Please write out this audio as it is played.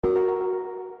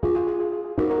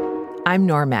I'm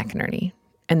Nora McInerney,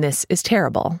 and this is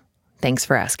Terrible. Thanks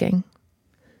for asking.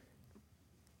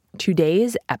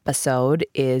 Today's episode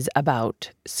is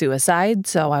about suicide,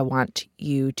 so I want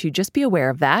you to just be aware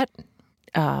of that.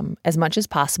 As much as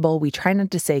possible, we try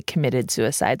not to say committed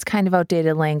suicide. It's kind of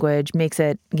outdated language, makes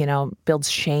it, builds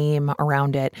shame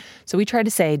around it. So we try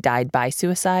to say died by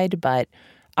suicide, but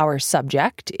our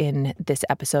subject in this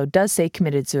episode does say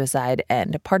committed suicide,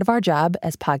 and a part of our job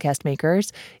as podcast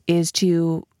makers is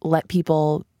to let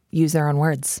people use their own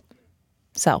words.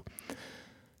 So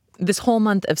this whole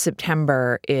month of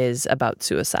September is about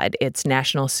suicide. It's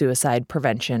National Suicide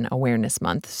Prevention Awareness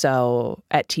Month. So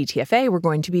at TTFA, we're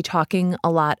going to be talking a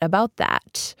lot about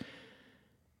that.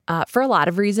 For a lot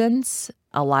of reasons,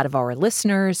 a lot of our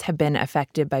listeners have been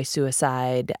affected by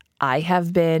suicide. I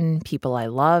have been, people I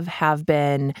love have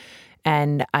been,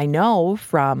 and I know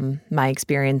from my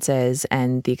experiences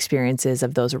and the experiences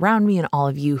of those around me and all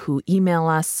of you who email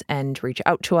us and reach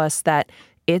out to us that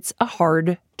it's a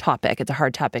hard topic. It's a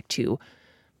hard topic to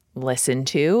listen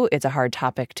to. It's a hard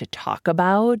topic to talk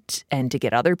about and to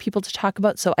get other people to talk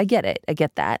about. So I get it. I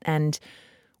get that. And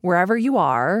wherever you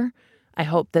are, I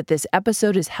hope that this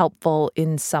episode is helpful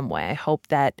in some way. I hope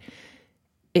that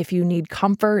if you need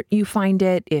comfort, you find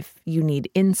it. If you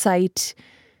need insight,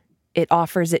 it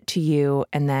offers it to you.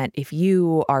 And that if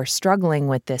you are struggling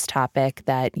with this topic,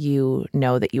 that you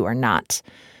know that you are not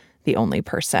the only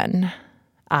person.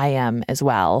 I am as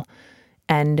well.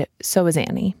 And so is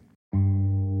Annie.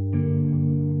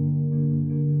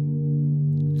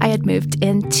 I had moved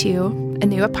into a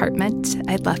new apartment.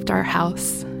 I'd left our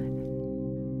house.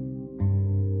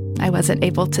 I wasn't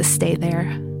able to stay there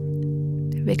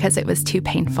because it was too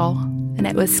painful and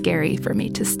it was scary for me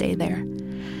to stay there.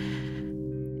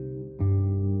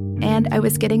 And I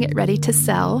was getting it ready to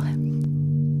sell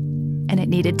and it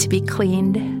needed to be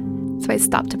cleaned. So I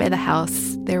stopped by the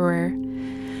house. There were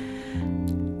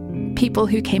people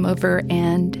who came over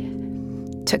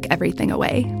and took everything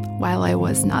away while I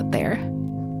was not there.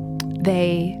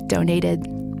 They donated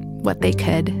what they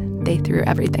could. They threw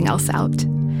everything else out.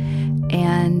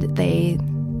 And they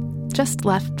just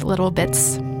left little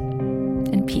bits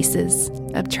and pieces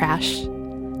of trash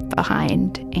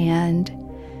behind. And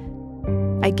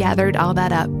I gathered all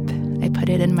that up. I put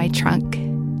it in my trunk.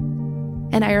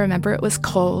 And I remember it was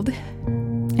cold.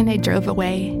 And I drove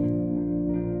away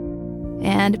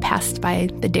and passed by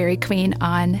the Dairy Queen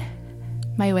on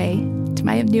my way to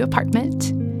my new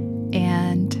apartment.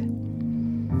 And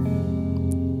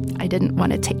I didn't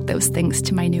want to take those things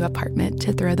to my new apartment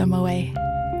to throw them away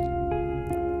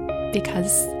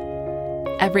because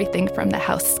everything from the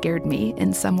house scared me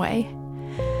in some way.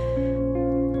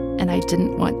 And I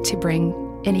didn't want to bring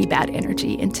any bad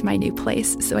energy into my new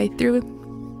place. So I threw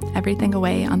everything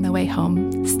away on the way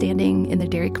home, standing in the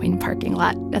Dairy Queen parking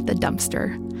lot at the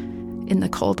dumpster in the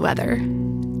cold weather,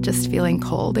 just feeling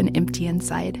cold and empty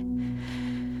inside.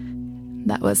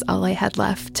 That was all I had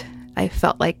left, I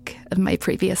felt like, of my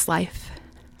previous life.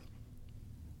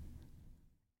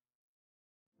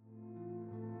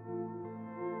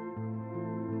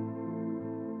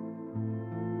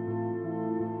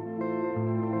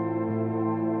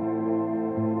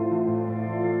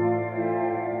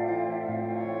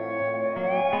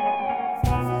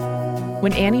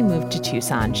 When Annie moved to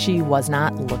Tucson, she was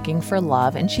not looking for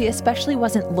love, and she especially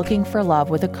wasn't looking for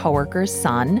love with a coworker's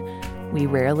son. We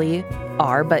rarely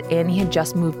are, but Annie had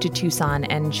just moved to Tucson,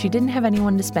 and she didn't have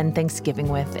anyone to spend Thanksgiving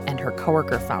with, and her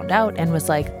coworker found out and was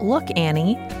like, "Look,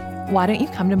 Annie, why don't you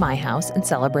come to my house and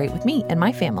celebrate with me and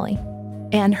my family?"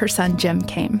 And her son Jim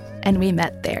came, and we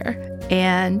met there.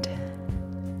 And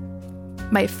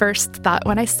my first thought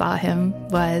when I saw him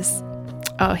was,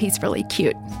 oh, he's really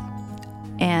cute.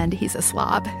 And he's a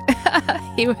slob.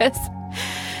 He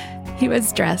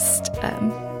was dressed.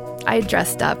 I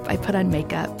dressed up. I put on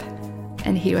makeup.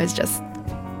 And he was just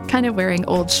kind of wearing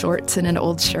old shorts and an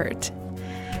old shirt.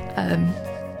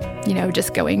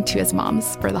 Just going to his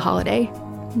mom's for the holiday.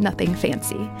 Nothing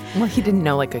fancy. Well, he didn't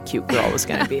know like a cute girl was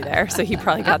going to be there. So he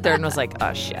probably got there and was like,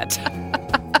 oh, shit.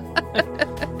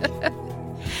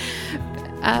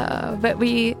 But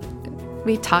we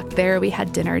talked there. We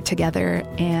had dinner together.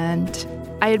 And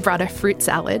I had brought a fruit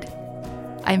salad.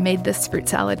 I made this fruit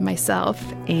salad myself,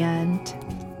 and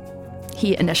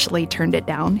he initially turned it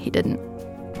down. He didn't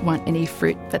want any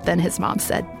fruit, but then his mom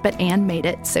said, but Anne made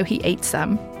it, so he ate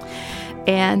some.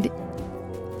 And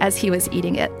as he was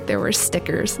eating it, there were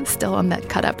stickers still on the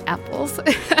cut up apples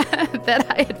that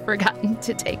I had forgotten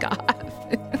to take off.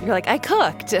 You're like, I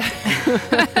cooked.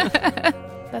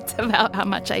 That's about how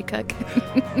much I cook.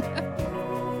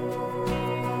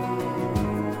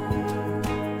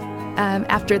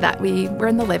 After that, we were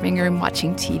in the living room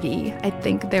watching TV. I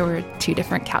think there were 2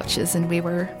 different couches, and we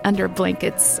were under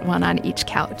blankets, one on each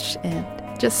couch, and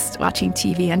just watching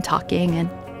TV and talking.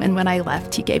 And when I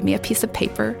left, he gave me a piece of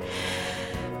paper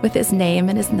with his name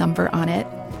and his number on it.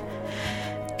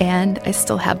 And I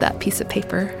still have that piece of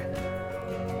paper.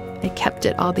 I kept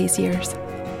it all these years.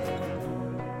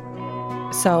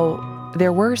 So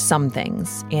there were some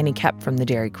things Annie kept from the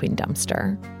Dairy Queen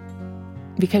dumpster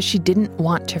because she didn't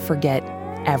want to forget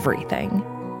everything.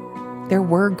 There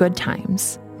were good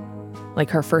times, like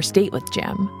her first date with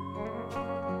Jim.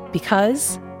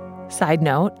 Because, side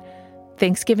note,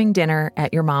 Thanksgiving dinner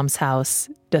at your mom's house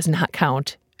does not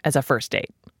count as a first date.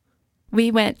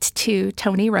 We went to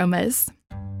Tony Roma's.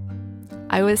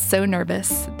 I was so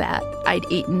nervous that I'd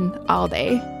eaten all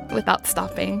day without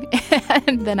stopping,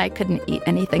 and then I couldn't eat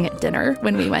anything at dinner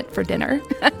when we went for dinner.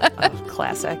 Oh,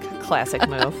 classic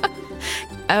move.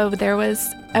 Oh, there was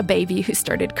a baby who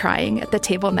started crying at the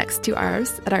table next to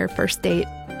ours at our first date,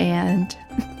 and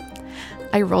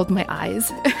I rolled my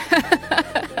eyes.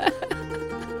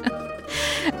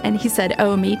 And he said,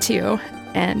 "Oh, me too."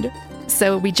 And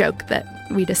so we joked that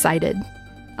we decided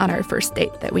on our first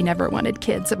date that we never wanted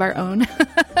kids of our own.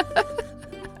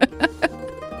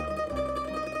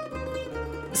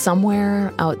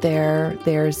 Somewhere out there,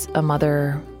 there's a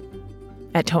mother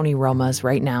at Tony Roma's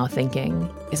right now thinking,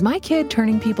 is my kid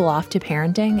turning people off to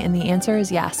parenting? And the answer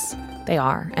is yes, they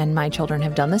are. And my children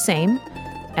have done the same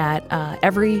at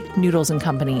every Noodles and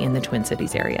Company in the Twin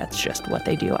Cities area. It's just what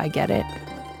they do. I get it.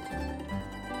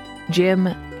 Jim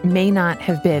may not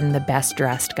have been the best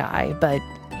dressed guy, but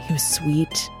he was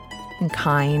sweet and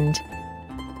kind.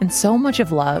 And so much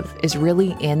of love is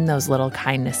really in those little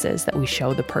kindnesses that we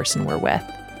show the person we're with.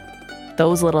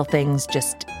 Those little things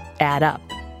just add up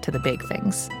to the big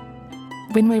things.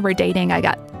 When we were dating, I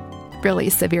got really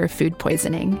severe food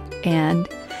poisoning, and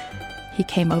he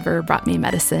came over, brought me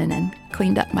medicine, and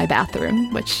cleaned up my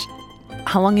bathroom, which...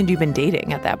 How long had you been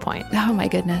dating at that point? Oh, my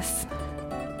goodness.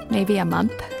 Maybe a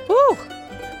month. Woo!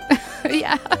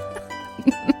 Yeah.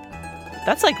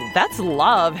 That's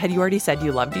love. Had you already said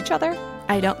you loved each other?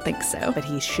 I don't think so. But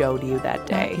he showed you that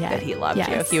day that he loved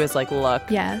you. He was like, look,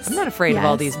 I'm not afraid of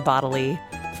all these bodily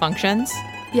functions.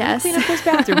 Yes. I'll clean up this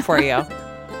bathroom for you.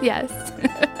 Yes.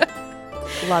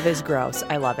 Love is gross.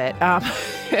 I love it.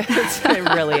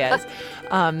 It really is.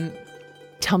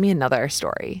 Tell me another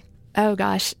story. Oh,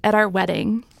 gosh. At our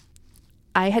wedding,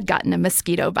 I had gotten a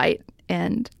mosquito bite,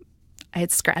 and I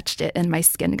had scratched it, and my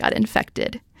skin got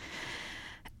infected.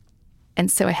 And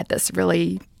so I had this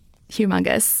really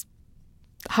humongous,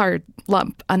 hard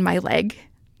lump on my leg.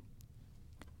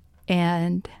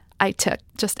 And I took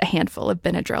just a handful of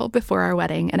Benadryl before our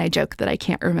wedding, and I joked that I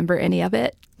can't remember any of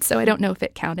it, so I don't know if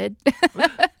it counted.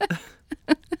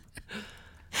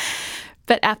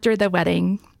 But after the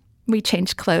wedding, we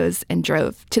changed clothes and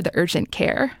drove to the urgent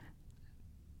care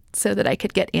so that I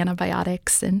could get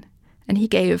antibiotics, and he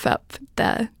gave up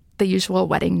the usual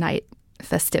wedding night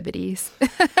festivities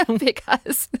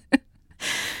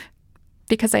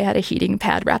because I had a heating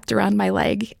pad wrapped around my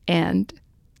leg and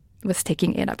was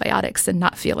taking antibiotics and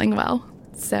not feeling well.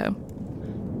 So,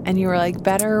 and you were like,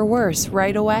 better or worse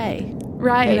right away.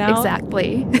 Right,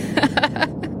 exactly.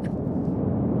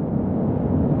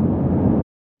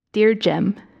 Dear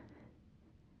Jim,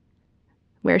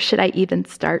 where should I even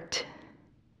start?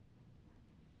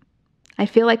 I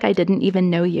feel like I didn't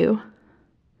even know you.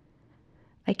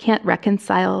 I can't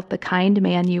reconcile the kind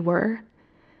man you were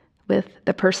with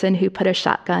the person who put a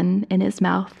shotgun in his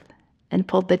mouth and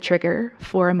pulled the trigger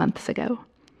 4 months ago.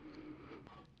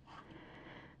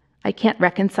 I can't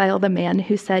reconcile the man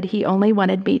who said he only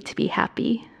wanted me to be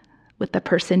happy with the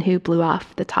person who blew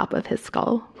off the top of his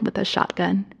skull with a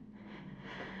shotgun.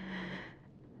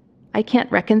 I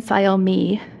can't reconcile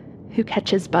me who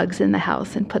catches bugs in the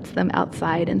house and puts them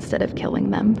outside instead of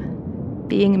killing them,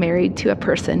 being married to a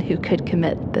person who could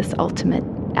commit this ultimate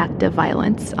act of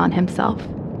violence on himself.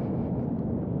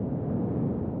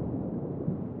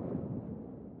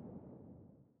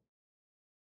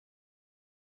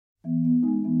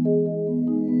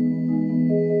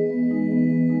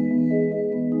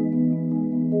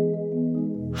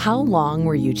 How long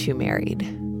were you two married?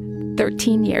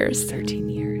 13 years. 13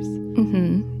 years.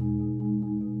 Mm-hmm.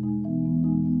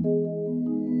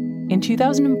 In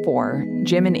 2004,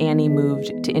 Jim and Annie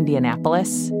moved to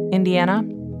Indianapolis, Indiana,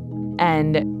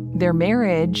 and their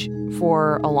marriage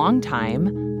for a long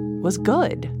time was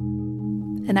good.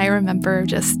 And I remember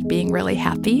just being really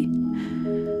happy,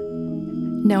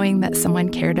 knowing that someone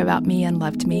cared about me and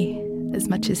loved me as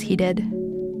much as he did.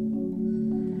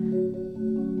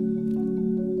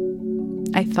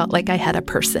 I felt like I had a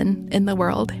person in the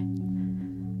world,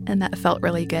 and that felt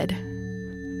really good.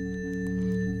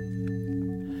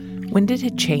 When did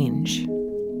it change?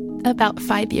 About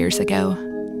 5 years ago,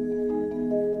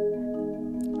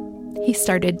 he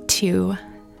started to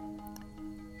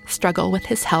struggle with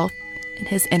his health and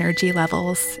his energy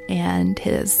levels and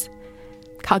his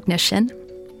cognition.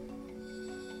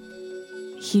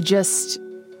 He just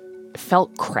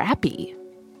felt crappy.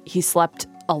 He slept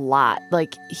a lot.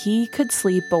 Like, he could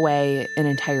sleep away an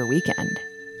entire weekend.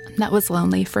 That was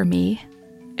lonely for me.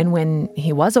 And when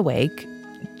he was awake,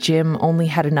 Jim only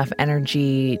had enough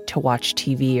energy to watch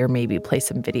TV or maybe play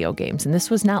some video games. And this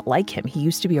was not like him. He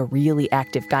used to be a really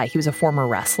active guy. He was a former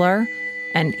wrestler,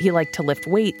 and he liked to lift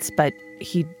weights, but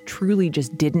he truly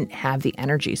just didn't have the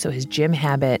energy. So his gym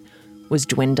habit was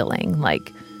dwindling,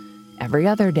 like every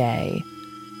other day,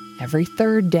 every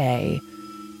third day,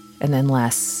 and then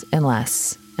less and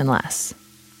less and less.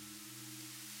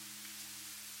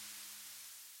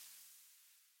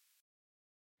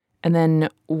 And then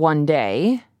one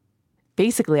day,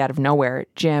 basically out of nowhere,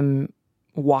 Jim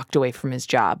walked away from his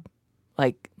job.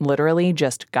 Like, literally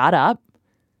just got up,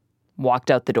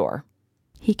 walked out the door.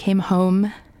 He came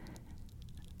home,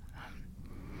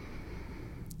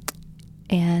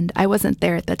 and I wasn't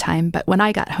there at the time, but when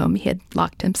I got home, he had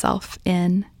locked himself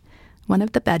in one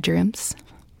of the bedrooms.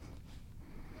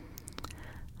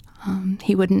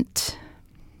 He wouldn't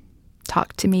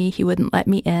talk to me. He wouldn't let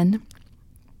me in.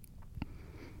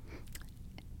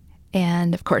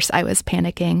 And of course, I was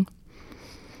panicking.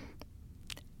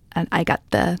 And I got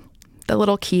the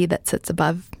little key that sits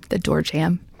above the door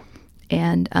jamb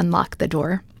and unlocked the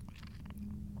door.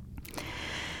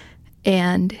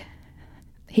 And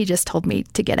he just told me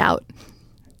to get out.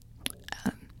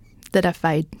 That if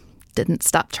I didn't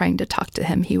stop trying to talk to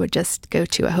him, he would just go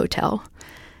to a hotel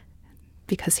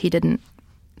because he didn't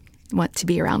want to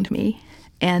be around me.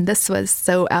 And this was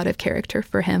so out of character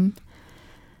for him.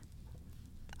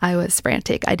 I was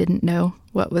frantic. I didn't know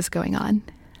what was going on.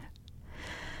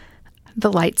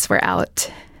 The lights were out,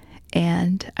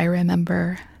 and I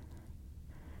remember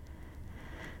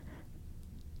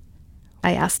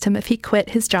I asked him if he quit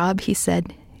his job. He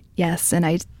said yes, and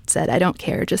I said, I don't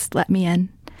care, just let me in.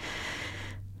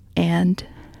 And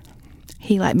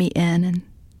he let me in, and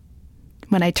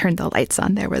when I turned the lights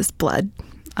on, there was blood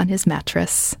on his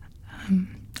mattress,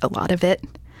 a lot of it.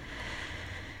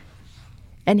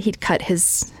 And he'd cut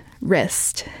his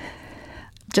wrist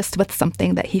just with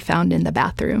something that he found in the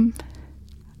bathroom.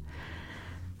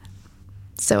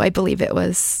 So I believe it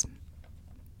was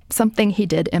something he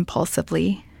did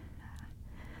impulsively.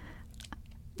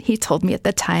 He told me at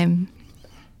the time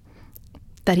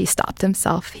that he stopped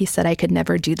himself. He said, I could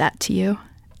never do that to you.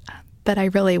 But I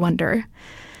really wonder.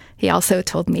 He also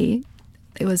told me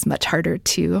it was much harder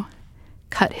to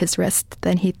cut his wrist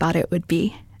than he thought it would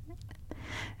be.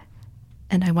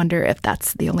 And I wonder if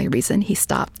that's the only reason he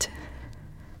stopped.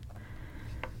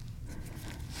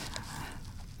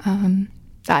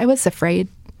 I was afraid,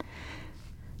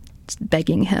 just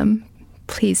begging him,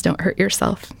 please don't hurt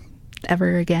yourself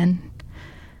ever again.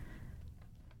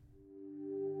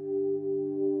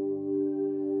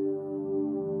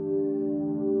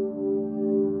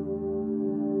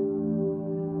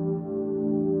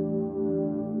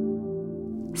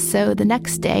 So the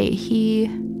next day, he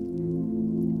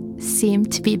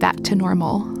seemed to be back to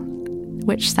normal,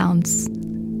 which sounds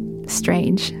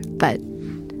strange, but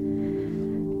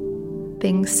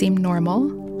things seemed normal.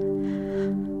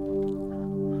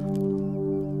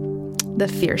 The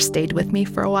fear stayed with me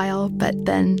for a while, but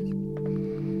then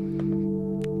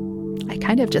I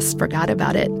kind of just forgot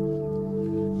about it,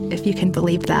 if you can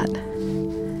believe that.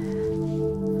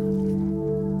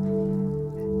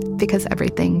 Because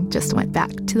everything just went back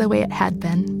to the way it had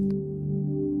been.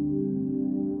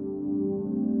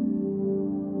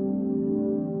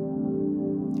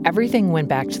 Everything went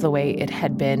back to the way it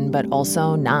had been, but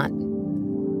also not.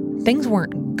 Things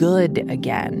weren't good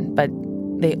again, but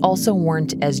they also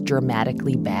weren't as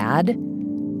dramatically bad.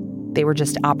 They were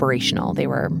just operational. They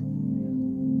were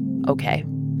okay.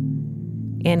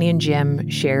 Annie and Jim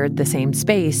shared the same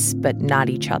space, but not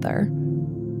each other.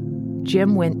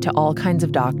 Jim went to all kinds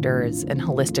of doctors and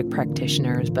holistic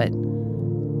practitioners, but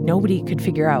nobody could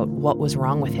figure out what was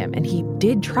wrong with him. And he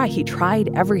did try. He tried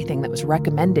everything that was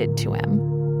recommended to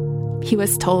him. He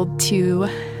was told to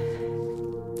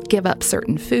give up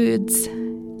certain foods.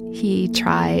 He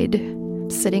tried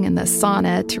sitting in the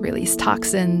sauna to release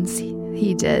toxins.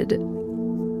 He did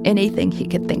anything he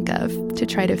could think of to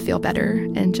try to feel better,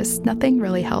 and just nothing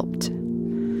really helped.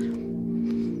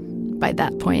 By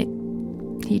that point,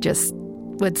 he just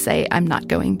would say, I'm not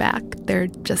going back. They're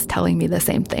just telling me the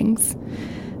same things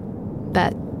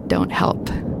that don't help.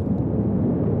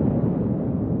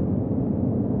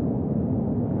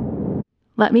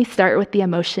 Let me start with the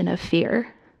emotion of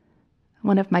fear,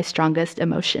 one of my strongest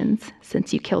emotions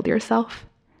since you killed yourself.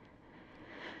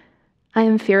 I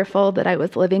am fearful that I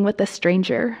was living with a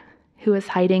stranger who is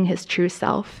hiding his true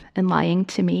self and lying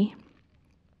to me.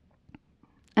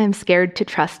 I am scared to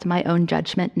trust my own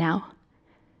judgment now.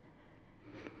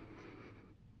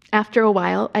 After a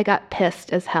while, I got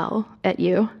pissed as hell at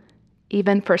you,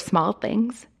 even for small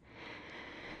things.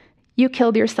 You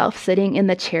killed yourself sitting in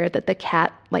the chair that the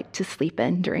cat liked to sleep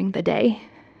in during the day.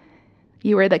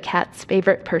 You were the cat's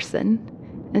favorite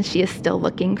person, and she is still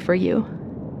looking for you.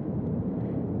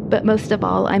 But most of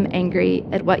all, I'm angry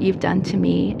at what you've done to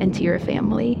me and to your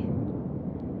family.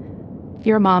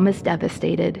 Your mom is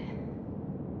devastated.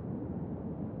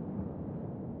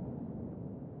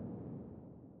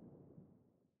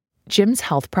 Jim's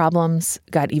health problems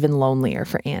got even lonelier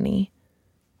for Annie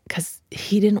because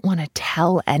he didn't want to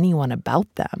tell anyone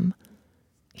about them.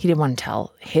 He didn't want to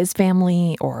tell his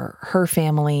family or her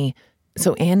family,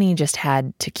 so Annie just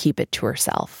had to keep it to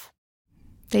herself.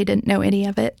 They didn't know any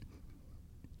of it.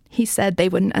 He said they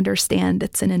wouldn't understand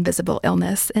it's an invisible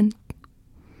illness, and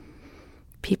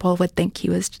people would think he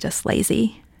was just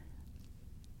lazy.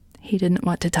 He didn't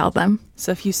want to tell them.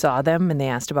 So if you saw them and they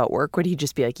asked about work, would he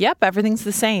just be like, yep, everything's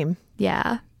the same?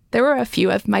 Yeah. There were a few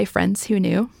of my friends who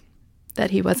knew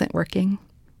that he wasn't working,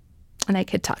 and I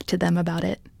could talk to them about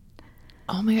it.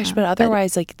 Oh my gosh, but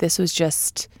otherwise, like, this was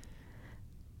just...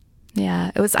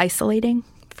 Yeah, it was isolating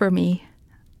for me.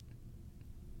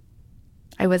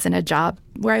 I was in a job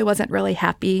where I wasn't really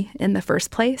happy in the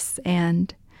first place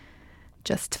and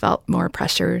just felt more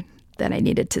pressure that I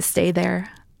needed to stay there,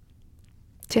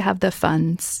 to have the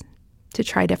funds, to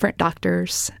try different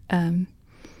doctors, to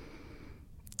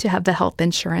have the health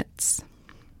insurance.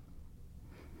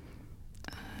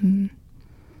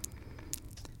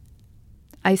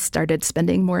 I started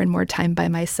spending more and more time by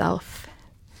myself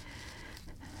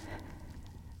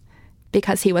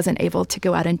because he wasn't able to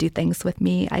go out and do things with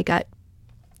me. I got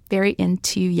very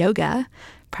into yoga,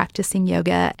 practicing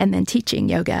yoga, and then teaching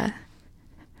yoga.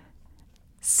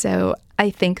 So I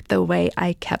think the way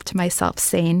I kept myself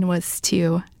sane was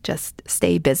to just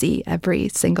stay busy every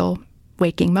single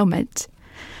waking moment.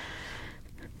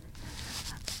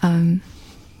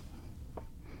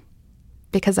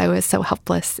 Because I was so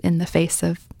helpless in the face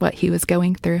of what he was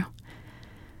going through.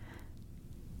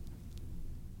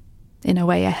 In a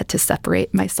way, I had to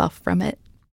separate myself from it.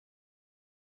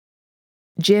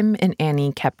 Jim and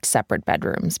Annie kept separate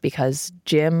bedrooms because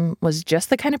Jim was just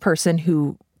the kind of person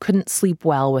who couldn't sleep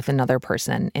well with another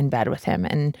person in bed with him.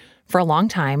 And for a long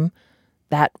time,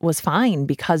 that was fine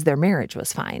because their marriage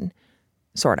was fine,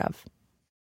 sort of.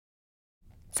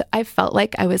 So I felt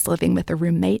like I was living with a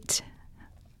roommate.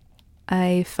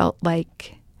 I felt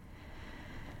like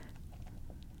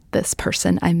this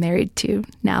person I'm married to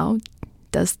now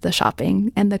does the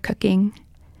shopping and the cooking.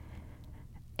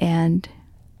 And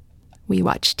we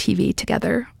watch TV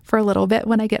together for a little bit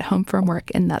when I get home from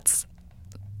work, and that's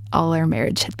all our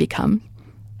marriage had become.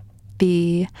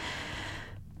 The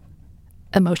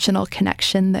emotional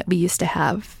connection that we used to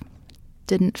have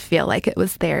didn't feel like it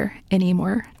was there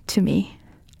anymore to me.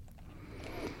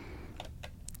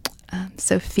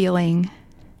 So feeling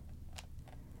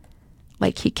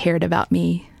like he cared about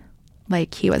me,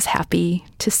 like he was happy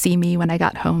to see me when I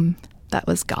got home, that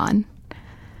was gone.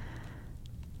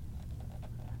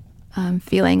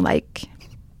 Feeling like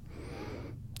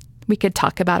we could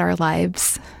talk about our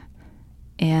lives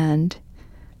and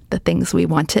the things we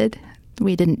wanted.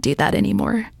 We didn't do that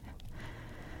anymore.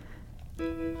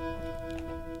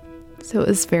 So it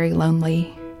was very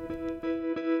lonely.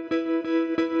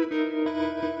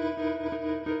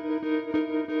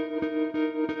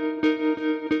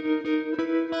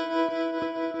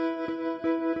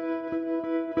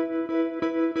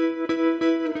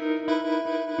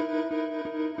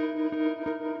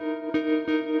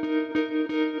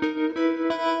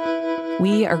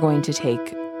 We are going to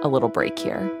take a little break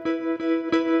here.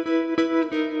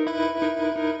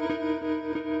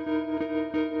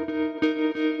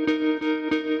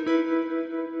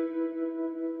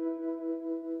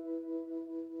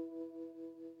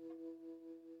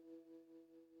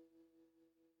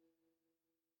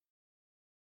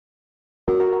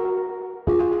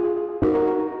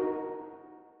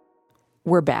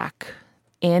 We're back.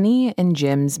 Annie and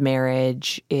Jim's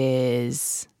marriage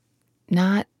is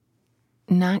not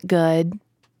good,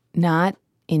 not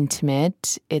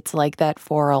intimate. It's like that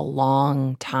for a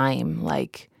long time,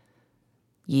 like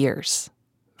years,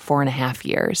 4.5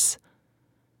 years.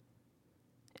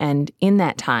 And in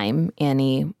that time,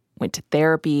 Annie went to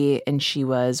therapy and she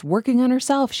was working on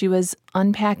herself. She was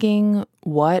unpacking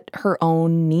what her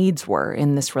own needs were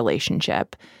in this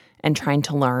relationship and trying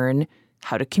to learn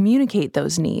how to communicate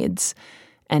those needs.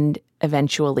 And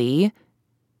eventually,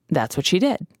 that's what she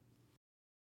did.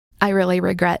 I really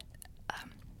regret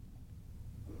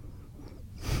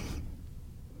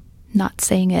not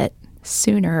saying it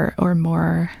sooner or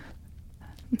more.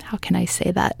 How can I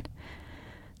say that?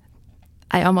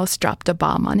 I almost dropped a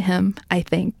bomb on him, I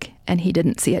think, and he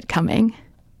didn't see it coming.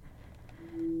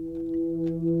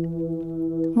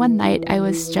 One night I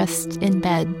was just in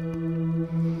bed,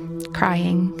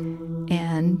 crying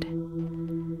and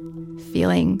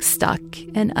feeling stuck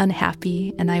and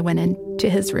unhappy, and I went into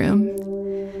his room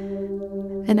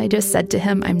and I just said to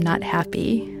him, I'm not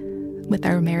happy with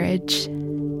our marriage.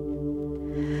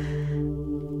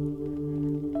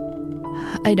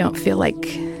 I don't feel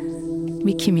like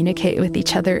we communicate with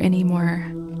each other anymore.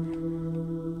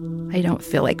 I don't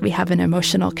feel like we have an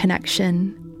emotional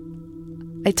connection.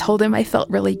 I told him I felt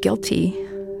really guilty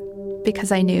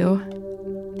because I knew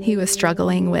he was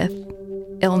struggling with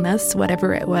illness,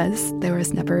 whatever it was. There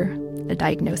was never a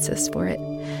diagnosis for it.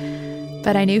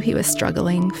 But I knew he was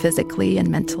struggling physically and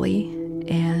mentally,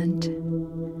 and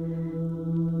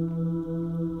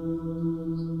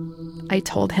I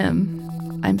told him,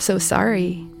 I'm so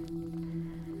sorry.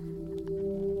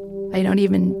 I don't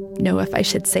even know if I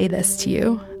should say this to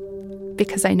you,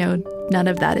 because I know none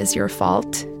of that is your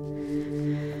fault.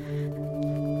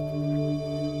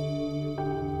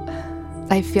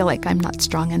 I feel like I'm not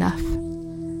strong enough,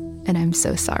 and I'm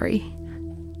so sorry.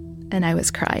 And I was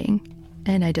crying,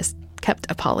 and I just kept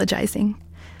apologizing.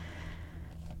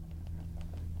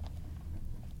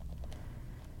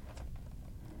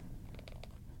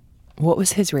 What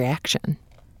was his reaction?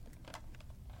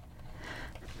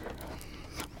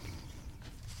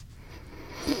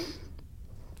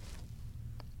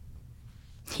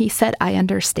 He said, I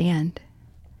understand.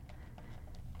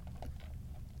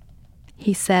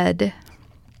 He said,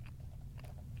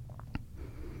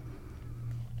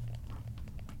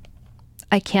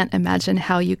 I can't imagine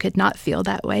how you could not feel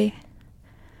that way.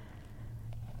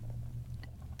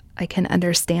 I can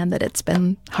understand that it's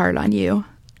been hard on you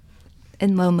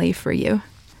and lonely for you.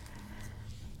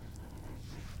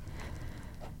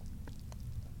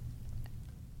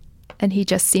 And he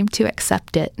just seemed to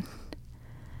accept it,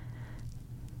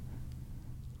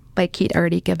 like he'd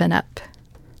already given up.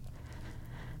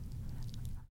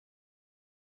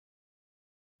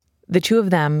 The two of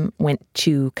them went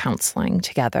to counseling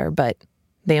together, but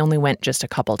they only went just a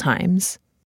couple times.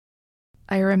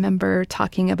 I remember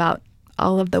talking about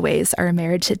all of the ways our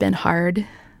marriage had been hard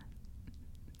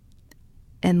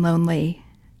and lonely,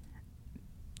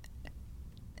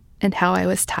 and how I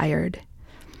was tired.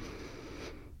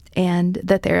 And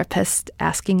the therapist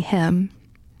asking him,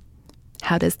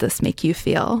 how does this make you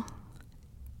feel?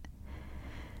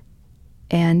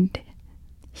 And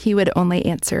he would only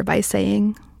answer by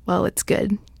saying, well, it's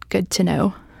good to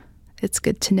know. It's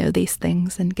good to know these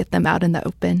things and get them out in the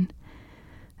open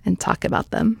and talk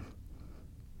about them.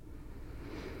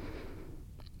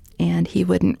 And he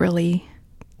wouldn't really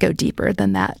go deeper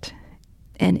than that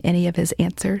in any of his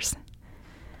answers.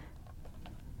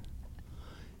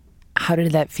 How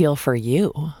did that feel for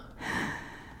you?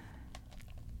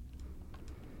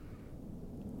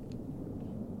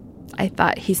 I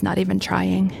thought, he's not even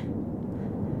trying.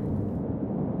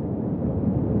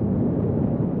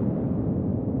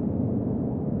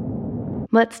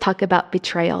 Let's talk about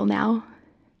betrayal now.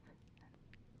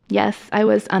 Yes, I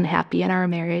was unhappy in our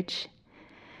marriage.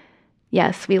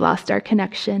 Yes, we lost our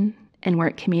connection and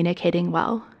weren't communicating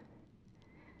well.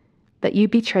 But you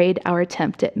betrayed our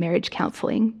attempt at marriage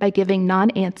counseling by giving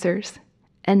non-answers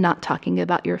and not talking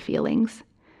about your feelings,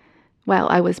 while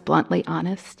I was bluntly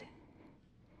honest.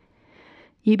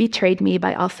 You betrayed me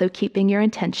by also keeping your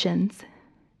intentions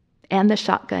and the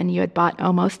shotgun you had bought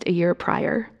almost a year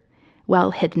prior,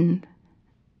 well hidden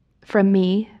from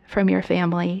me, from your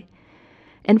family,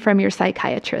 and from your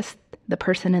psychiatrist, the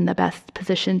person in the best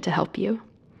position to help you.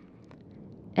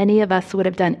 Any of us would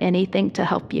have done anything to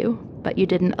help you, but you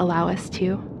didn't allow us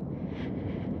to.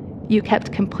 You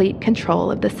kept complete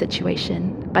control of the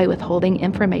situation by withholding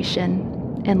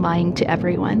information and lying to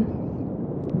everyone.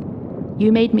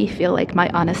 You made me feel like my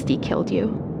honesty killed you,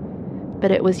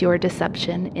 but it was your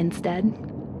deception instead.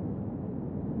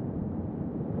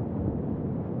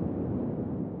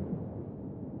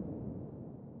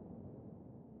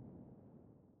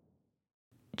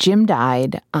 Jim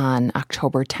died on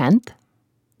October 10th,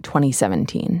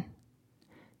 2017.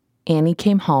 Annie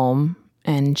came home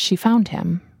and she found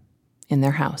him in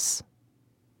their house.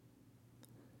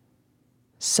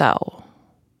 So,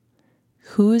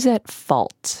 who's at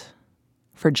fault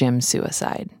for Jim's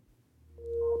suicide?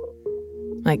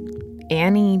 Like,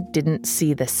 Annie didn't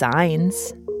see the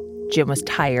signs. Jim was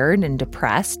tired and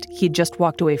depressed. He'd just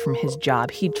walked away from his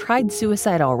job. He'd tried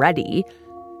suicide already.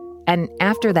 And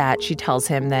after that, she tells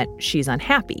him that she's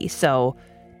unhappy. So,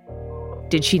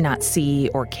 did she not see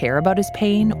or care about his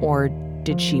pain, or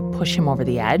did she push him over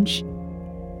the edge?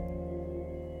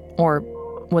 Or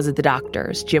was it the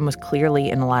doctors? Jim was clearly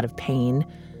in a lot of pain.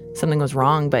 Something was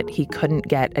wrong, but he couldn't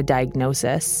get a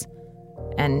diagnosis.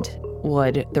 And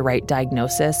would the right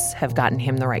diagnosis have gotten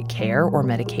him the right care or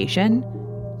medication?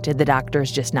 Did the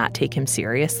doctors just not take him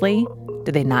seriously?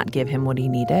 Did they not give him what he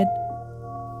needed?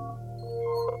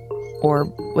 Or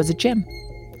was it Jim?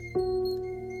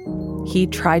 He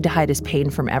tried to hide his pain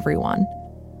from everyone.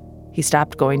 He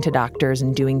stopped going to doctors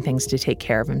and doing things to take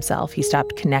care of himself. He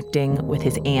stopped connecting with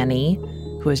his Annie,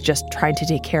 who was just trying to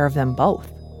take care of them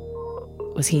both.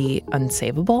 Was he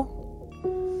unsavable?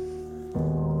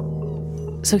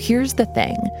 So here's the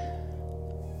thing.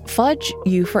 Fudge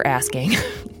you for asking.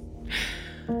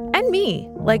 And me.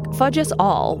 Like, fudge us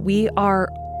all. We are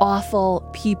awful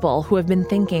people who have been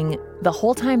thinking the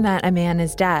whole time that a man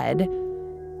is dead,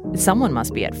 someone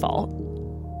must be at fault.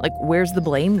 Like, where's the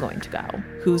blame going to go?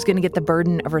 Who's going to get the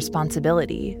burden of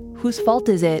responsibility? Whose fault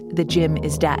is it that Jim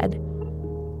is dead?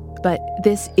 But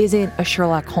this isn't a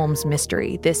Sherlock Holmes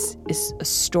mystery. This is a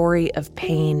story of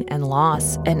pain and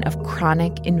loss and of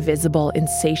chronic, invisible,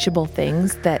 insatiable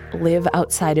things that live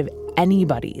outside of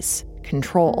anybody's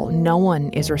control. No one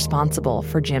is responsible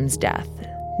for Jim's death.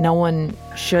 No one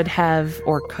should have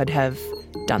or could have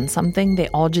done something. They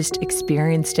all just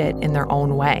experienced it in their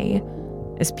own way,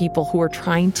 as people who are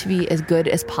trying to be as good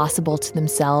as possible to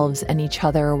themselves and each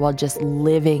other while just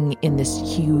living in this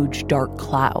huge dark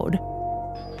cloud.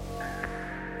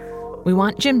 We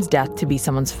want Jim's death to be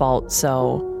someone's fault,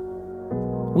 so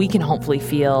we can hopefully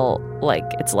feel like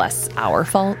it's less our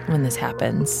fault when this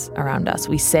happens around us.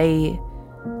 We say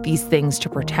these things to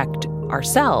protect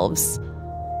ourselves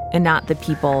and not the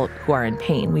people who are in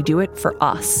pain. We do it for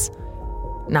us,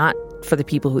 not for the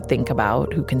people who think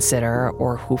about, who consider,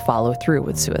 or who follow through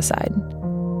with suicide.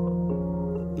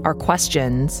 Our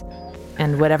questions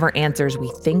and whatever answers we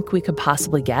think we could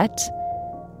possibly get,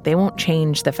 they won't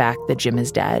change the fact that Jim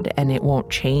is dead, and it won't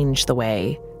change the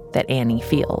way that Annie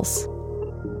feels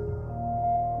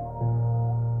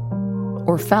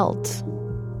or felt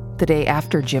the day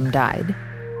after Jim died.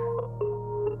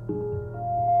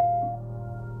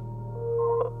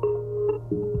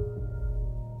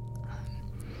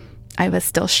 I was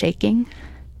still shaking.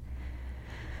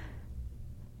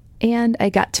 And I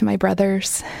got to my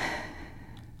brother's,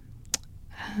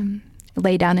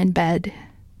 lay down in bed.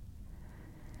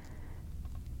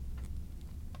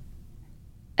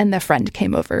 And the friend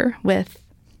came over with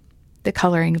the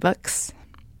coloring books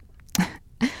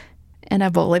and a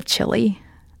bowl of chili.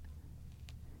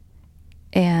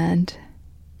 And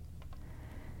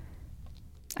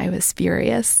I was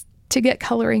furious to get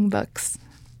coloring books.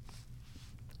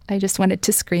 I just wanted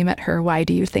to scream at her, "Why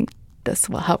do you think this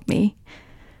will help me?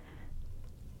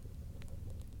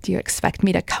 Do you expect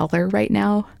me to color right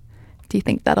now? Do you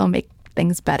think that'll make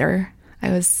things better?"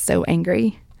 I was so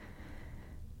angry.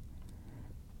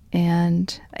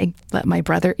 And I let my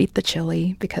brother eat the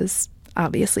chili because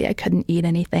obviously I couldn't eat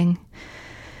anything.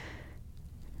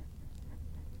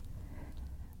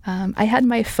 I had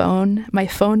my phone. My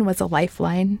phone was a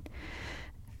lifeline,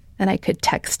 and I could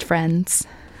text friends.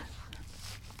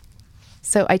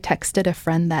 So I texted a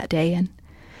friend that day, and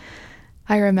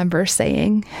I remember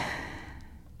saying,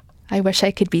 "I wish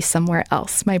I could be somewhere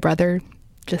else. My brother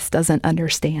just doesn't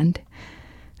understand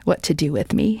what to do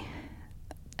with me,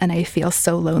 and I feel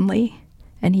so lonely."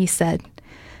 And he said,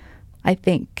 "I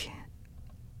think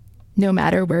no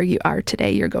matter where you are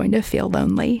today, you're going to feel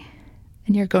lonely,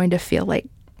 and you're going to feel like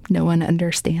no one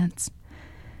understands."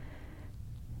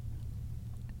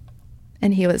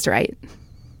 And he was right.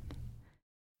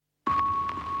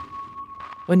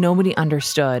 What nobody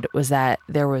understood was that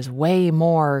there was way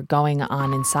more going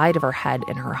on inside of her head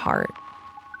and her heart.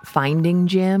 Finding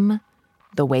Jim,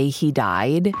 the way he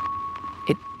died,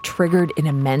 it triggered an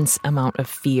immense amount of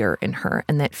fear in her,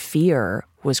 and that fear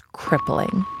was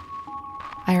crippling.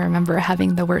 I remember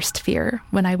having the worst fear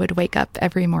when I would wake up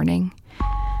every morning,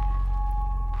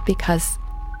 because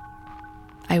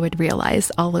I would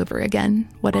realize all over again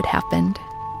what had happened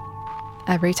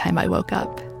every time I woke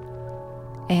up.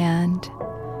 And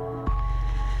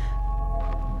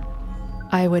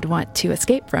I would want to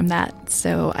escape from that,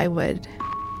 so I would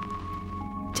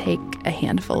take a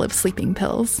handful of sleeping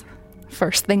pills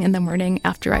first thing in the morning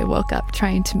after I woke up,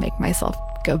 trying to make myself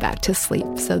go back to sleep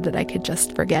so that I could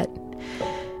just forget.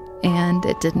 And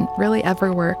it didn't really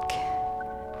ever work.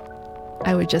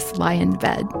 I would just lie in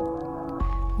bed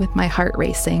with my heart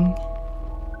racing,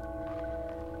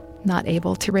 not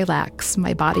able to relax,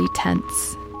 my body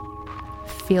tense,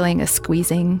 feeling a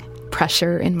squeezing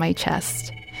pressure in my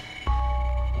chest,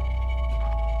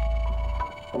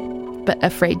 but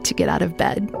afraid to get out of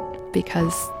bed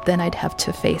because then I'd have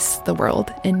to face the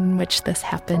world in which this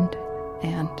happened,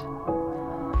 and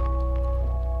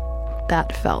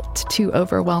that felt too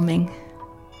overwhelming.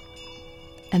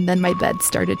 And then my bed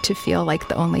started to feel like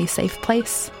the only safe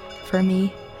place for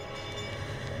me.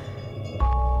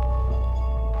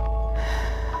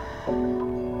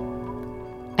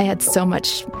 I had so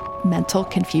much mental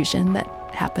confusion that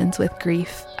happens with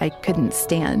grief. I couldn't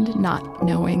stand not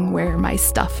knowing where my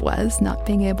stuff was, not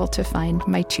being able to find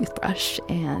my toothbrush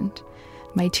and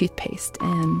my toothpaste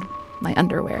and my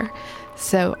underwear.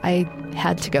 So I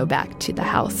had to go back to the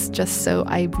house just so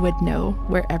I would know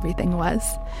where everything was.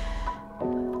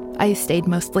 I stayed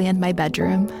mostly in my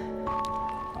bedroom.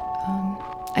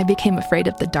 I became afraid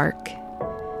of the dark,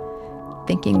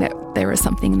 thinking that there was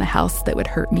something in the house that would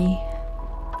hurt me.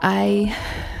 I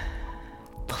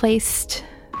placed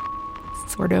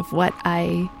sort of what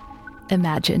I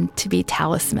imagined to be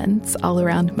talismans all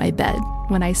around my bed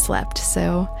when I slept.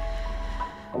 So,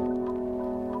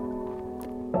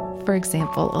 for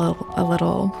example, a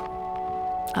little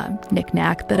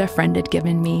knick-knack that a friend had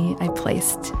given me, I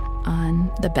placed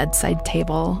on the bedside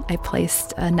table. I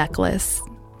placed a necklace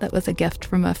that was a gift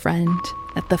from a friend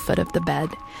at the foot of the bed.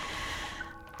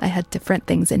 I had different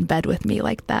things in bed with me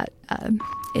like that.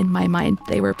 In my mind,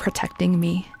 they were protecting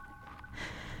me.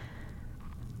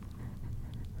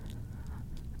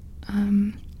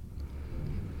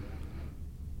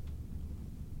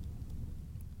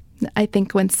 I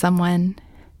think when someone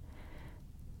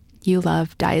you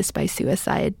love dies by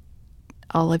suicide,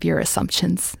 all of your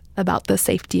assumptions about the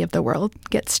safety of the world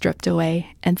get stripped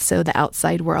away, and so the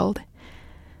outside world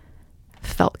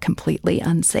felt completely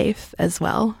unsafe as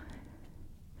well.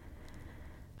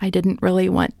 I didn't really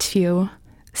want to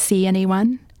see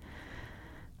anyone.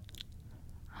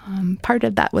 Part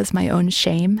of that was my own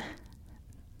shame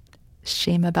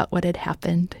about what had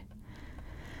happened.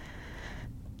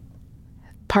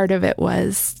 Part of it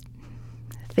was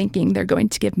thinking they're going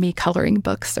to give me coloring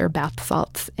books or bath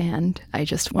salts, and I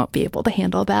just won't be able to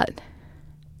handle that.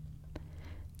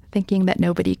 Thinking that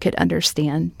nobody could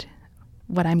understand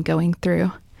what I'm going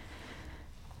through.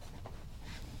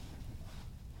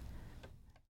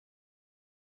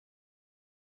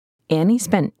 Annie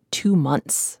spent 2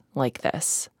 months like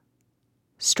this,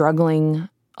 struggling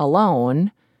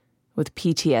alone with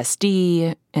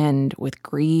PTSD and with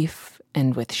grief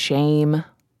and with shame.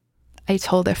 I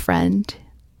told a friend,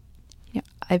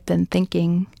 I've been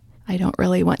thinking I don't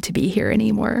really want to be here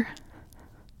anymore.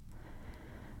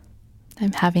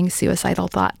 I'm having suicidal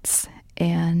thoughts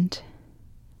and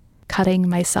cutting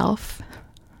myself.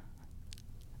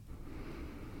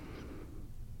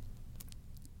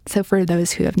 So for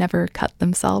those who have never cut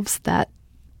themselves, that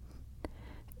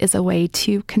is a way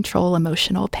to control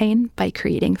emotional pain by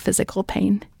creating physical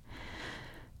pain.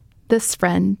 This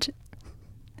friend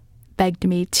begged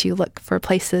me to look for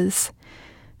places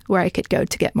where I could go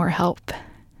to get more help.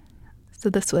 So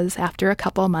this was after a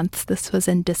couple months. This was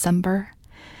in December.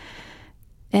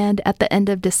 And at the end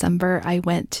of December, I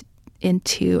went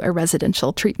into a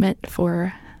residential treatment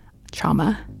for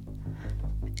trauma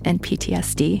and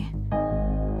PTSD.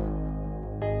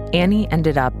 Annie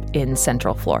ended up in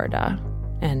Central Florida,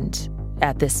 and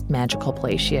at this magical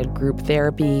place, she had group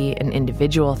therapy and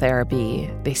individual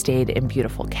therapy. They stayed in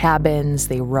beautiful cabins,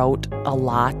 they wrote a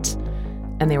lot,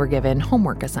 and they were given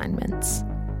homework assignments.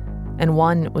 And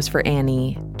one was for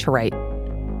Annie to write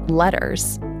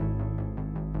letters.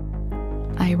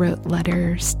 I wrote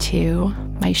letters to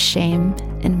my shame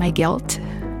and my guilt.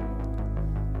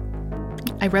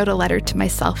 I wrote a letter to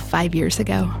myself 5 years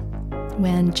ago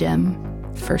when Jim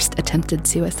first attempted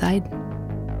suicide.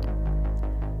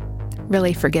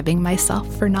 Really forgiving myself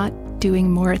for not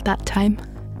doing more at that time.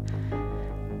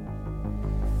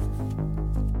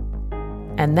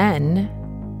 And then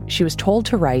she was told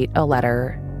to write a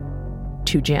letter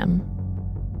to Jim.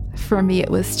 For me, it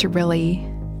was to really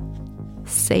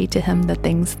say to him the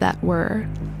things that were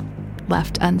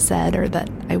left unsaid or that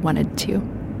I wanted to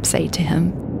say to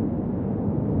him.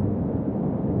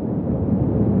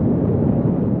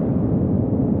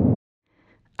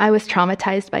 I was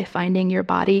traumatized by finding your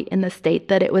body in the state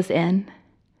that it was in.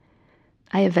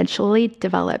 I eventually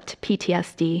developed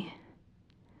PTSD.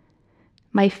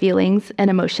 My feelings and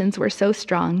emotions were so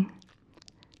strong.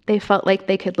 They felt like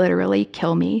they could literally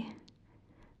kill me.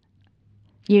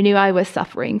 You knew I was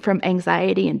suffering from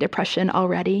anxiety and depression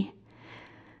already.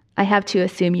 I have to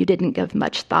assume you didn't give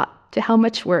much thought to how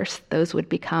much worse those would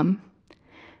become.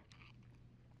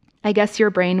 I guess your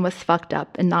brain was fucked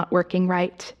up and not working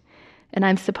right, and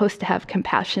I'm supposed to have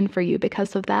compassion for you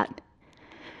because of that.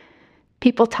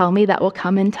 People tell me that will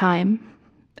come in time,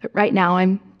 but right now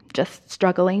I'm just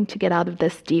struggling to get out of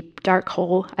this deep, dark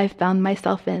hole I've found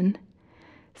myself in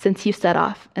since you set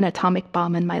off an atomic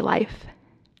bomb in my life.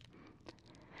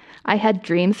 I had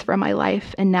dreams for my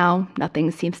life, and now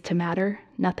nothing seems to matter.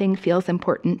 Nothing feels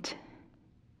important.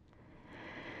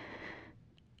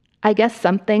 I guess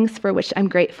some things for which I'm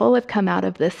grateful have come out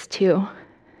of this too.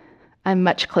 I'm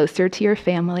much closer to your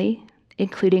family,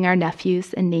 including our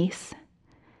nephews and niece.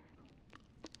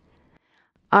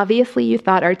 Obviously, you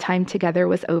thought our time together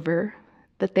was over,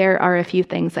 but there are a few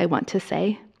things I want to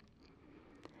say.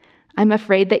 I'm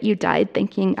afraid that you died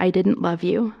thinking I didn't love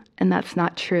you, and that's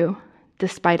not true,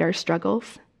 despite our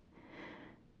struggles.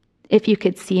 If you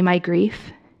could see my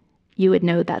grief, you would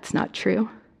know that's not true.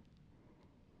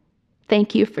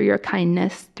 Thank you for your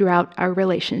kindness throughout our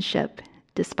relationship,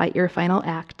 despite your final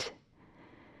act.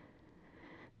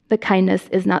 The kindness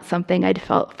is not something I'd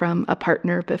felt from a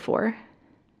partner before.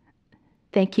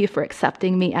 Thank you for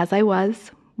accepting me as I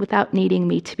was, without needing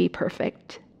me to be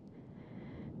perfect.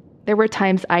 There were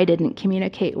times I didn't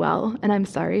communicate well, and I'm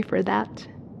sorry for that.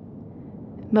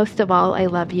 Most of all, I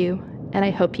love you, and I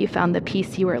hope you found the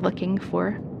peace you were looking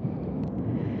for.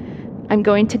 I'm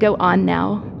going to go on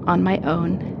now, on my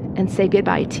own, and say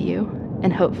goodbye to you,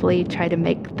 and hopefully try to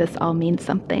make this all mean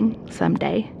something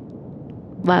someday.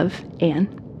 Love,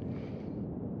 Anne.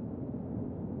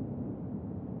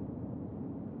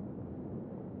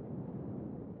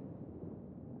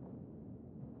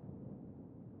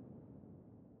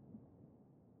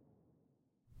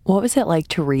 What was it like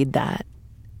to read that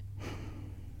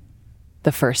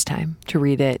the first time, to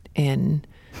read it in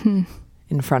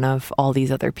front of all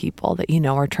these other people that you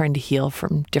know are trying to heal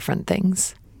from different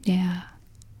things? Yeah.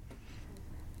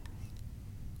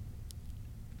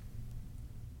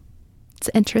 It's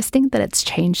interesting that it's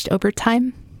changed over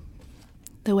time,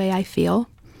 the way I feel,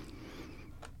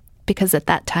 because at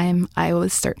that time I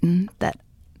was certain that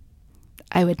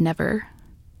I would never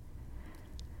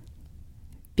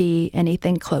be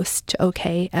anything close to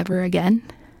okay ever again,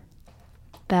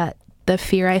 that the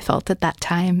fear I felt at that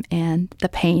time and the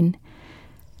pain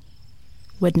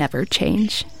would never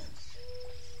change.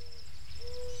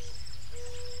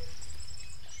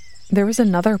 There was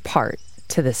another part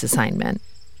to this assignment.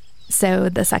 So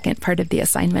the second part of the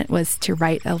assignment was to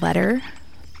write a letter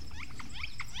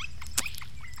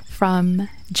from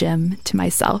Jim to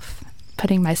myself,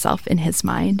 putting myself in his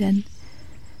mind and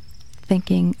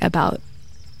thinking about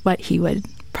what he would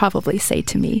probably say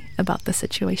to me about the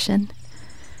situation.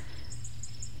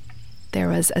 There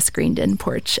was a screened-in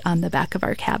porch on the back of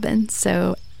our cabin,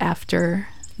 so after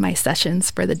my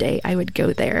sessions for the day, I would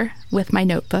go there with my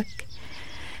notebook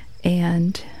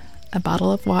and a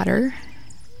bottle of water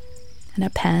and a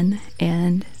pen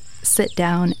and sit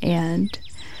down, and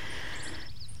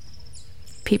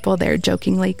people there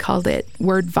jokingly called it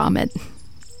word vomit.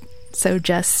 So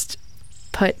just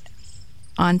put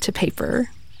onto paper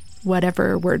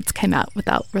whatever words came out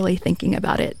without really thinking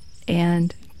about it.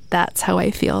 And that's how I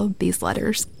feel these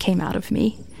letters came out of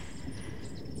me.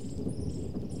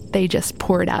 They just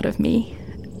poured out of me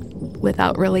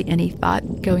without really any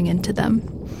thought going into them.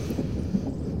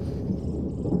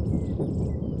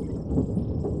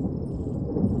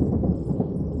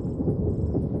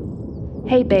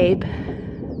 Hey, babe.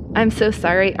 I'm so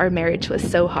sorry our marriage was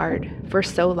so hard for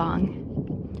so long.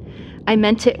 I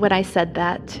meant it when I said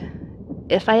that.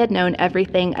 If I had known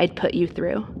everything I'd put you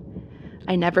through,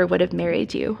 I never would have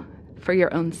married you for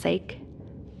your own sake.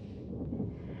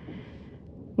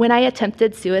 When I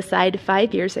attempted suicide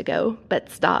 5 years ago, but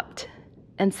stopped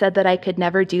and said that I could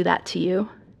never do that to you,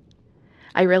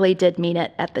 I really did mean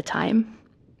it at the time.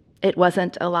 It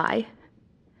wasn't a lie.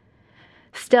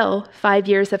 Still, 5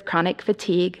 years of chronic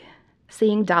fatigue,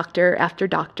 seeing doctor after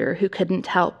doctor who couldn't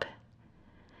help,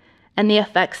 and the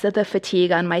effects of the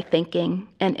fatigue on my thinking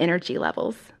and energy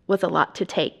levels was a lot to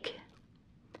take.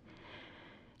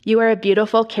 You are a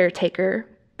beautiful caretaker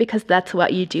because that's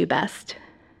what you do best.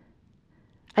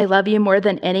 I love you more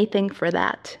than anything for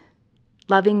that,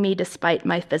 loving me despite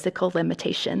my physical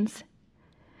limitations.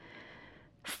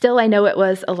 Still, I know it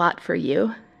was a lot for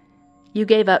you. You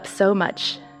gave up so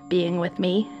much being with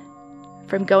me,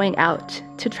 from going out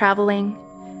to traveling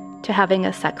to having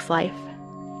a sex life.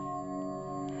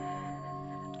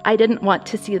 I didn't want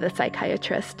to see the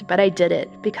psychiatrist, but I did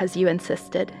it because you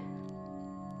insisted.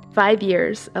 5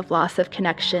 years of loss of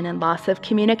connection and loss of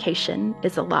communication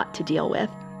is a lot to deal with.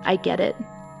 I get it.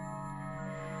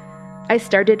 I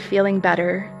started feeling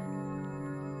better,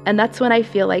 and that's when I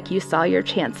feel like you saw your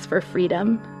chance for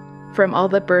freedom from all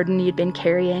the burden you'd been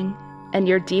carrying and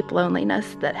your deep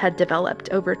loneliness that had developed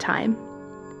over time.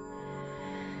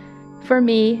 For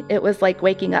me, it was like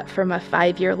waking up from a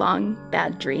 5-year-long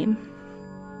bad dream.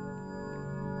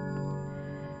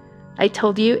 I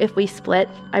told you if we split,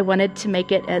 I wanted to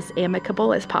make it as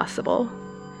amicable as possible,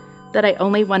 that I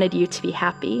only wanted you to be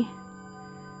happy.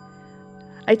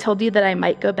 I told you that I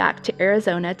might go back to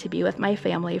Arizona to be with my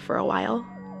family for a while,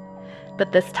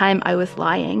 but this time I was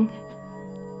lying.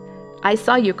 I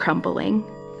saw you crumbling,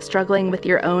 struggling with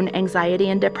your own anxiety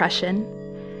and depression,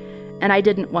 and I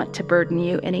didn't want to burden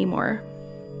you anymore.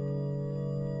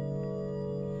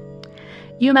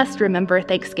 You must remember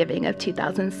Thanksgiving of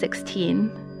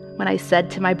 2016, when I said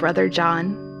to my brother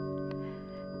John,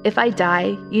 "If I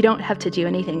die, you don't have to do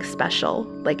anything special,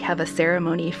 like have a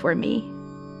ceremony for me."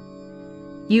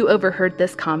 You overheard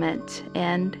this comment,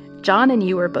 and John and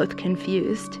you were both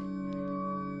confused.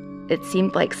 It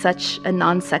seemed like such a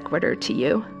non sequitur to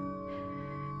you,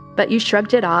 but you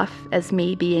shrugged it off as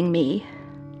me being me.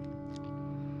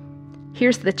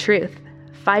 Here's the truth.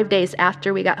 5 days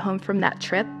after we got home from that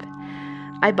trip,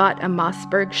 I bought a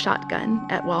Mossberg shotgun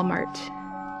at Walmart.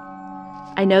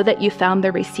 I know that you found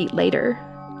the receipt later,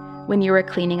 when you were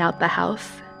cleaning out the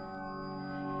house.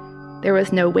 There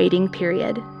was no waiting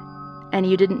period, and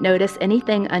you didn't notice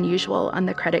anything unusual on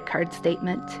the credit card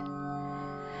statement.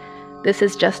 This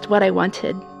is just what I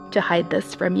wanted, to hide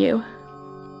this from you.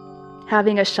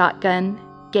 Having a shotgun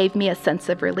gave me a sense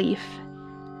of relief,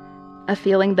 a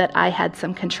feeling that I had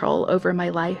some control over my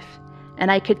life,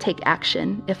 and I could take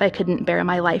action if I couldn't bear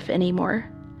my life anymore.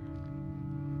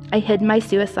 I hid my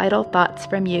suicidal thoughts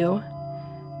from you,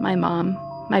 my mom,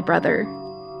 my brother,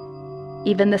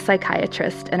 even the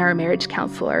psychiatrist and our marriage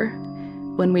counselor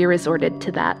when we resorted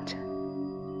to that.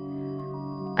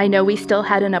 I know we still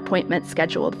had an appointment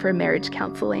scheduled for marriage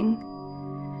counseling,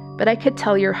 but I could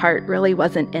tell your heart really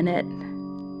wasn't in it.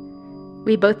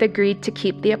 We both agreed to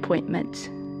keep the appointment,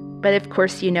 but of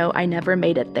course you know I never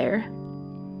made it there.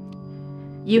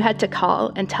 You had to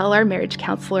call and tell our marriage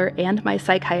counselor and my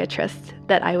psychiatrist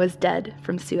that I was dead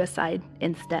from suicide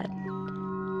instead.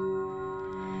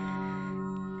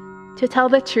 To tell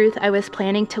the truth, I was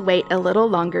planning to wait a little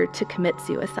longer to commit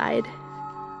suicide.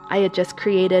 I had just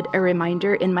created a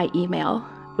reminder in my email,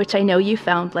 which I know you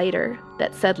found later,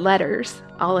 that said letters,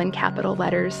 all in capital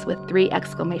letters with 3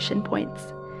 exclamation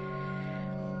points.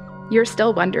 You're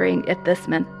still wondering if this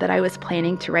meant that I was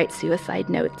planning to write suicide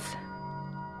notes.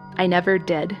 I never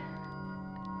did.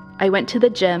 I went to the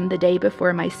gym the day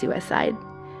before my suicide.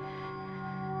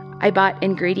 I bought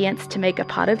ingredients to make a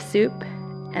pot of soup,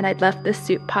 and I'd left the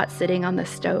soup pot sitting on the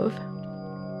stove.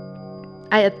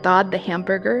 I had thawed the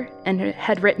hamburger and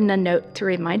had written a note to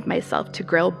remind myself to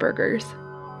grill burgers.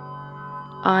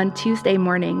 On Tuesday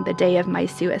morning, the day of my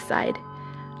suicide,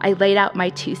 I laid out my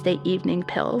Tuesday evening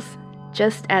pills,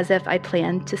 just as if I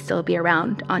planned to still be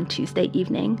around on Tuesday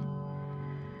evening.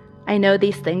 I know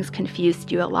these things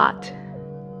confused you a lot.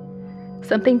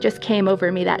 Something just came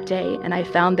over me that day, and I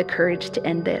found the courage to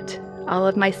end it, all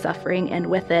of my suffering, and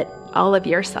with it, all of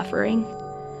your suffering.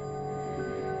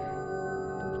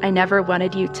 I never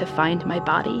wanted you to find my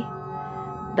body.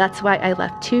 That's why I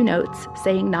left 2 notes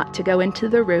saying not to go into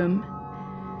the room,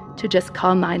 to just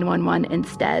call 911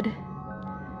 instead,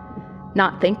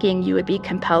 not thinking you would be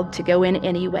compelled to go in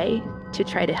anyway to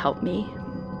try to help me.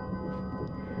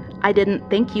 I didn't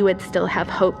think you would still have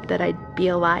hope that I'd be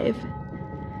alive,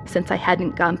 since I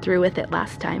hadn't gone through with it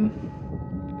last time.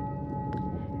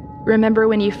 Remember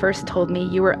when you first told me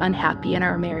you were unhappy in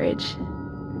our marriage?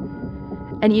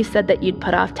 And you said that you'd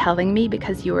put off telling me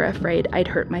because you were afraid I'd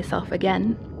hurt myself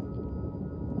again.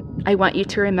 I want you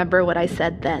to remember what I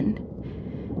said then.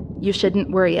 You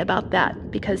shouldn't worry about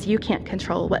that because you can't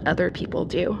control what other people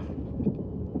do.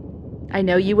 I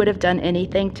know you would have done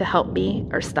anything to help me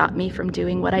or stop me from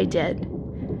doing what I did,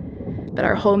 but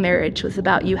our whole marriage was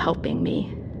about you helping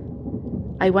me.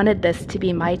 I wanted this to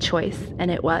be my choice,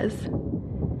 and it was.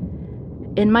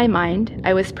 In my mind,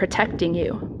 I was protecting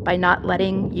you by not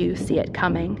letting you see it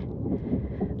coming.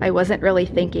 I wasn't really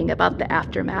thinking about the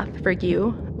aftermath for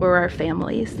you or our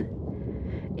families.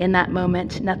 In that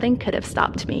moment, nothing could have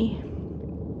stopped me.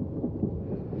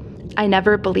 I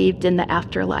never believed in the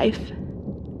afterlife,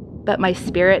 but my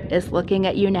spirit is looking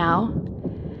at you now,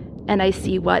 and I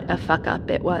see what a fuck up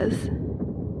it was.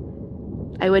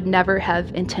 I would never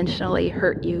have intentionally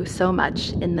hurt you so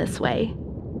much in this way.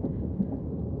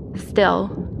 Still,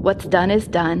 what's done is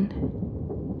done,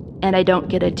 and I don't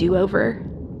get a do-over.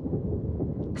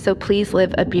 So please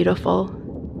live a beautiful,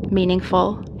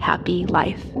 meaningful, happy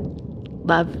life.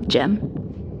 Love, Jim.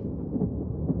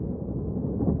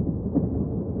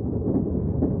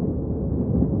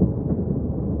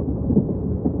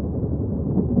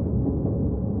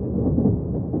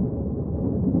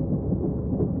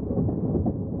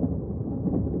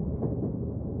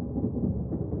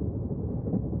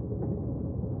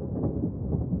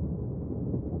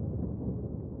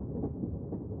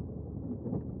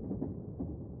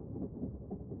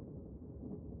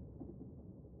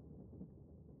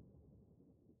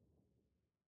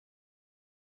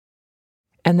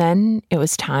 And then it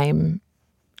was time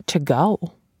to go.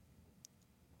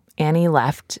 Annie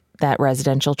left that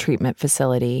residential treatment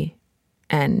facility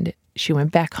and she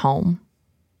went back home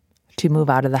to move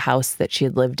out of the house that she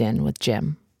had lived in with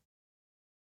Jim.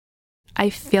 I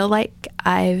feel like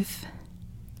I've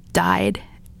died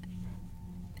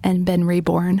and been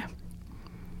reborn.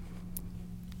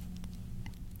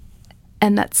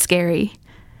 And that's scary.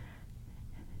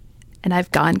 And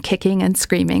I've gone kicking and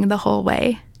screaming the whole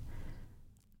way.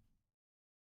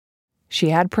 She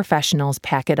had professionals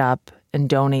pack it up and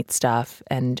donate stuff.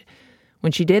 And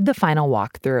when she did the final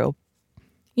walkthrough,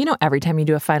 you know, every time you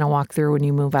do a final walkthrough, when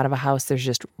you move out of a house, there's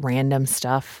just random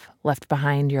stuff left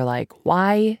behind. You're like,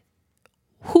 why?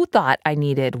 Who thought I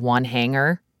needed one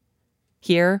hanger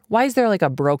here? Why is there like a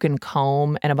broken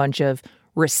comb and a bunch of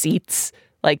receipts?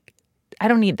 Like, I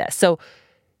don't need this. So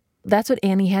that's what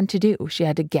Annie had to do. She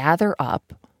had to gather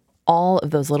up all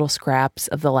of those little scraps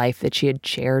of the life that she had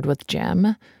shared with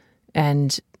Jim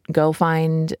and go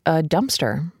find a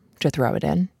dumpster to throw it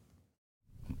in.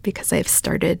 Because I've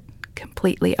started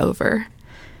completely over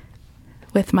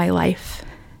with my life.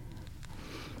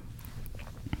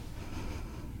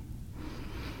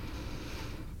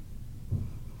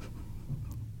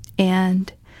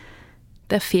 And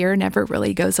the fear never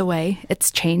really goes away.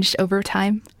 It's changed over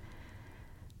time.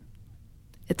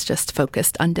 It's just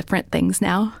focused on different things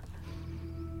now.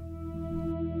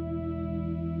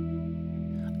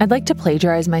 I'd like to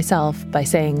plagiarize myself by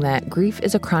saying that grief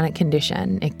is a chronic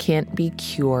condition. It can't be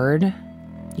cured.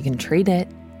 You can treat it,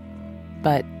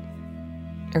 but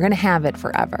you're going to have it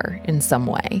forever in some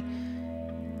way.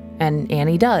 And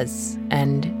Annie does,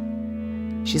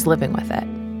 and she's living with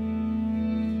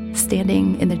it.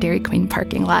 Standing in the Dairy Queen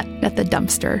parking lot at the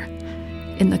dumpster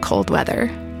in the cold weather,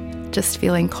 just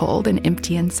feeling cold and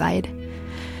empty inside.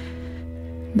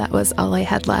 That was all I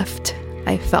had left,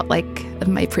 I felt like, of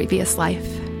my previous life.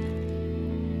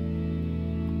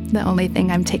 The only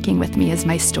thing I'm taking with me is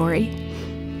my story.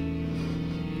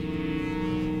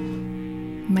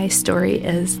 My story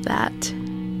is that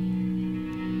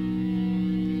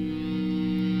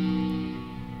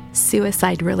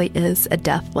suicide really is a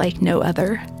death like no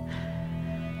other.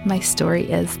 My story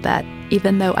is that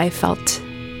even though I felt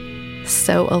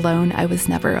so alone, I was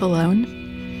never alone.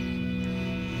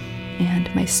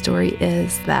 And my story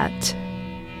is that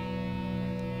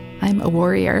I'm a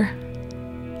warrior.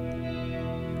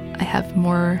 I have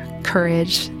more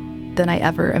courage than I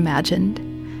ever imagined.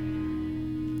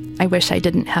 I wish I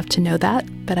didn't have to know that,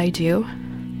 but I do.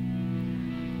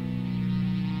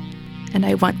 And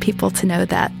I want people to know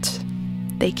that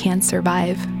they can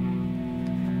survive.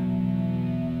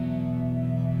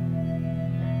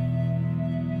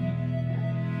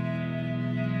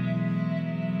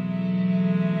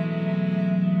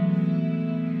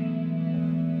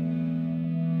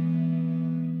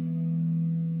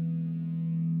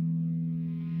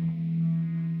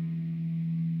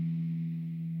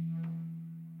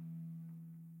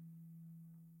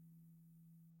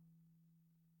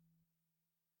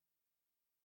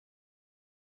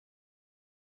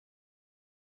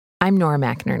 I'm Nora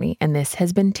McInerney, and this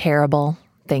has been terrible.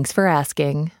 Thanks for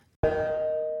asking.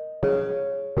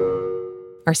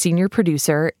 Our senior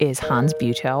producer is Hans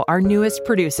Butow. Our newest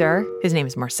producer, his name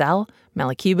is Marcel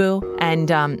Malakibu, and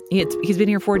he's been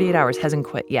here 48 hours, hasn't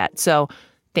quit yet. So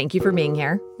thank you for being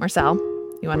here. Marcel,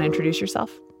 you want to introduce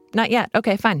yourself? Not yet.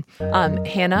 Okay, fine.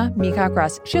 Hannah Meacock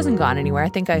Ross, she hasn't gone anywhere. I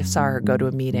think I saw her go to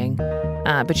a meeting,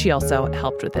 but she also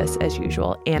helped with this as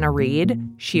usual. Anna Reed,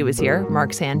 she was here.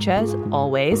 Mark Sanchez,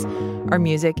 always. Our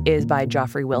music is by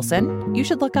Joffrey Wilson. You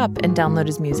should look up and download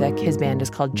his music. His band is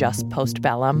called Just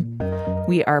Postbellum.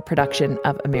 We are a production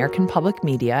of American Public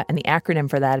Media, and the acronym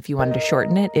for that, if you wanted to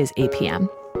shorten it, is APM.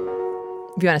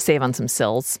 If you want to save on some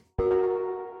sills,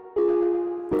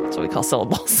 that's what we call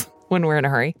syllables when we're in a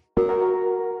hurry.